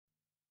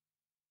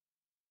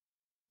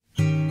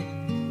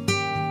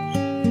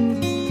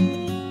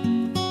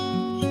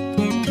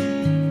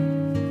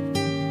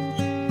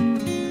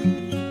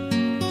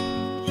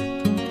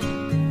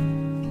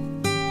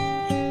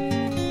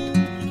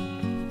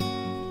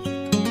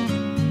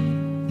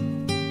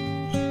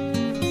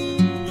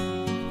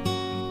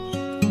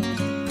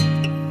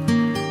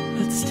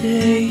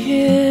stay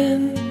in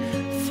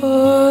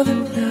for the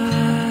night.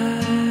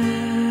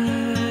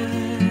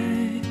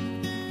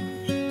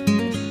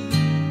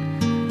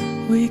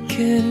 We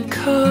can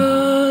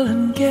call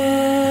and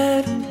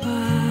get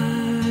by.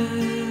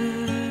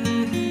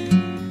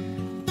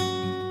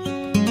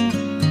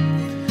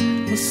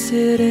 We'll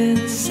sit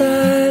in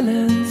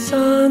silence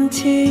on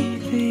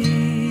TV,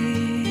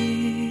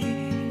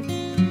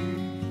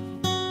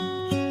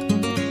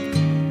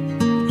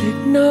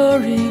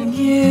 ignoring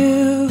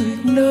you,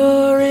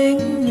 ignoring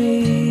me.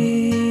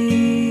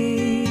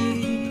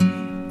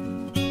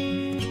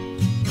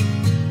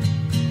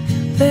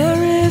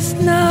 There is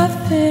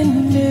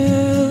nothing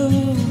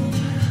new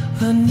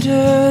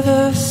under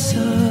the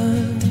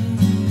sun.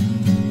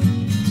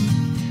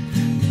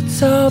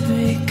 It's all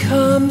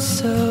become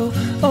so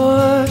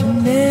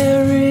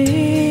ordinary.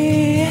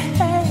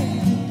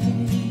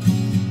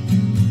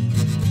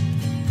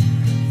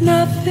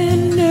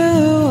 Nothing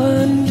new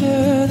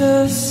under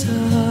the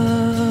sun.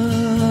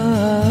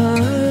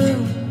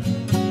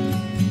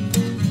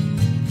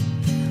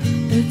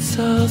 It's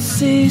all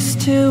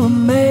ceased to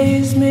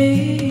amaze me.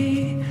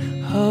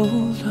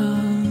 Hold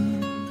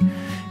on,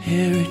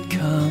 here it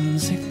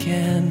comes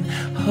again.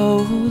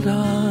 Hold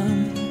on,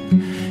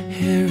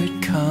 here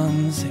it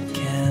comes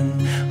again.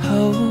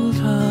 Hold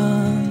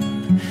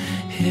on,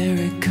 here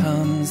it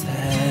comes,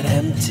 that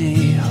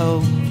empty,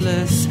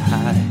 hopeless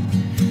high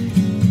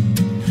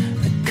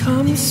that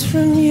comes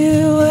from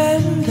you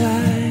and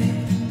I.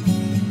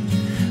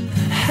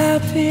 That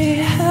happy,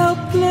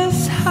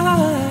 helpless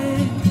high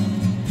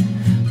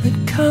that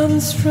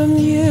comes from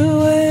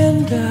you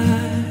and I.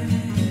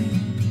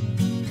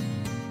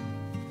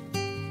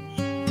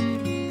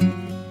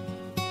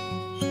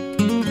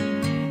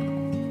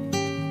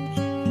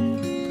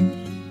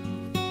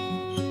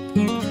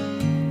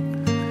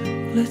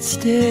 Let's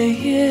stay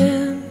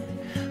in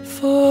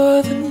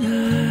for the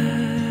night.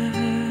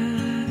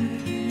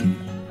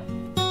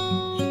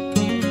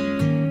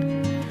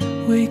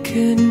 We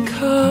can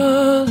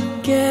call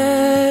and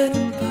get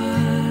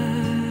by.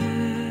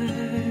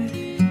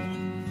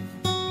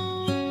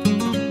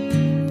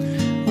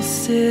 We'll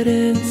sit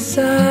in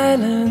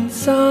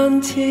silence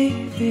on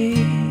TV,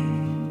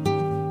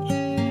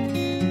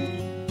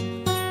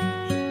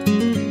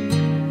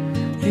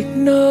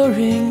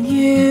 ignoring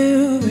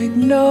you,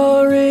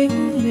 ignoring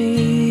me.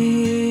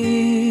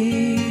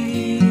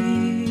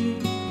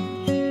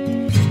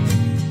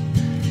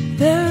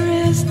 There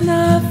is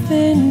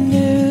nothing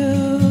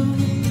new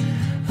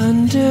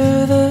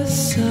under the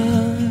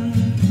sun.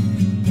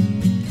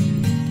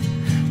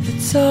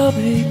 It's all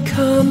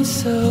become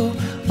so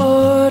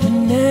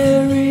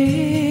ordinary.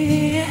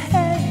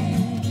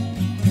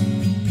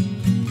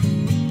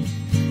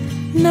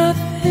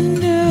 Nothing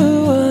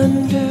new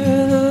under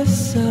the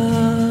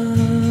sun.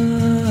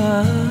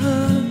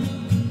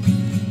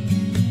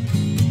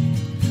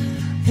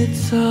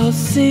 It's all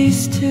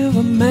ceased to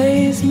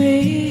amaze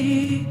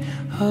me.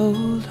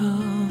 Hold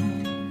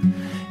on,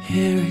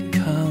 here it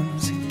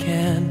comes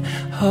again.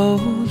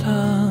 Hold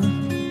on,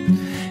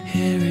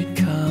 here it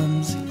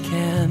comes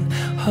again.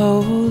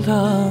 Hold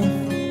on,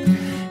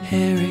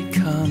 here it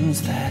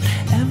comes, that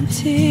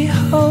empty,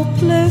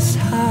 hopeless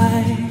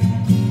high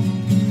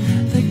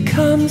that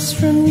comes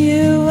from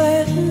you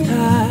and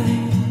I.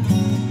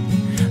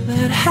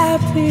 That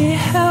happy,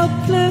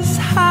 helpless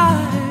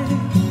high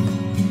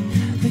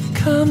that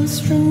comes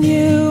from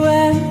you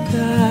and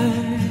I.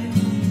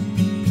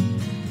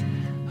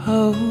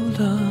 Hold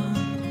on,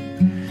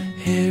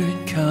 here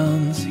it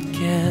comes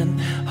again.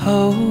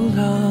 Hold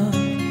on,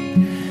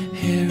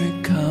 here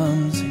it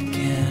comes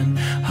again.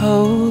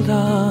 Hold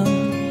on,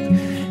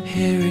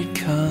 here it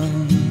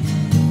comes.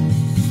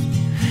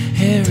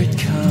 Here it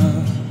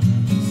comes,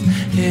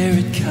 here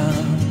it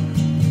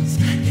comes,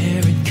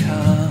 here it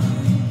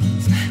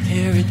comes,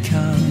 here it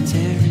comes,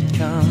 here it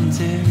comes,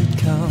 here it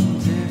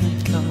comes.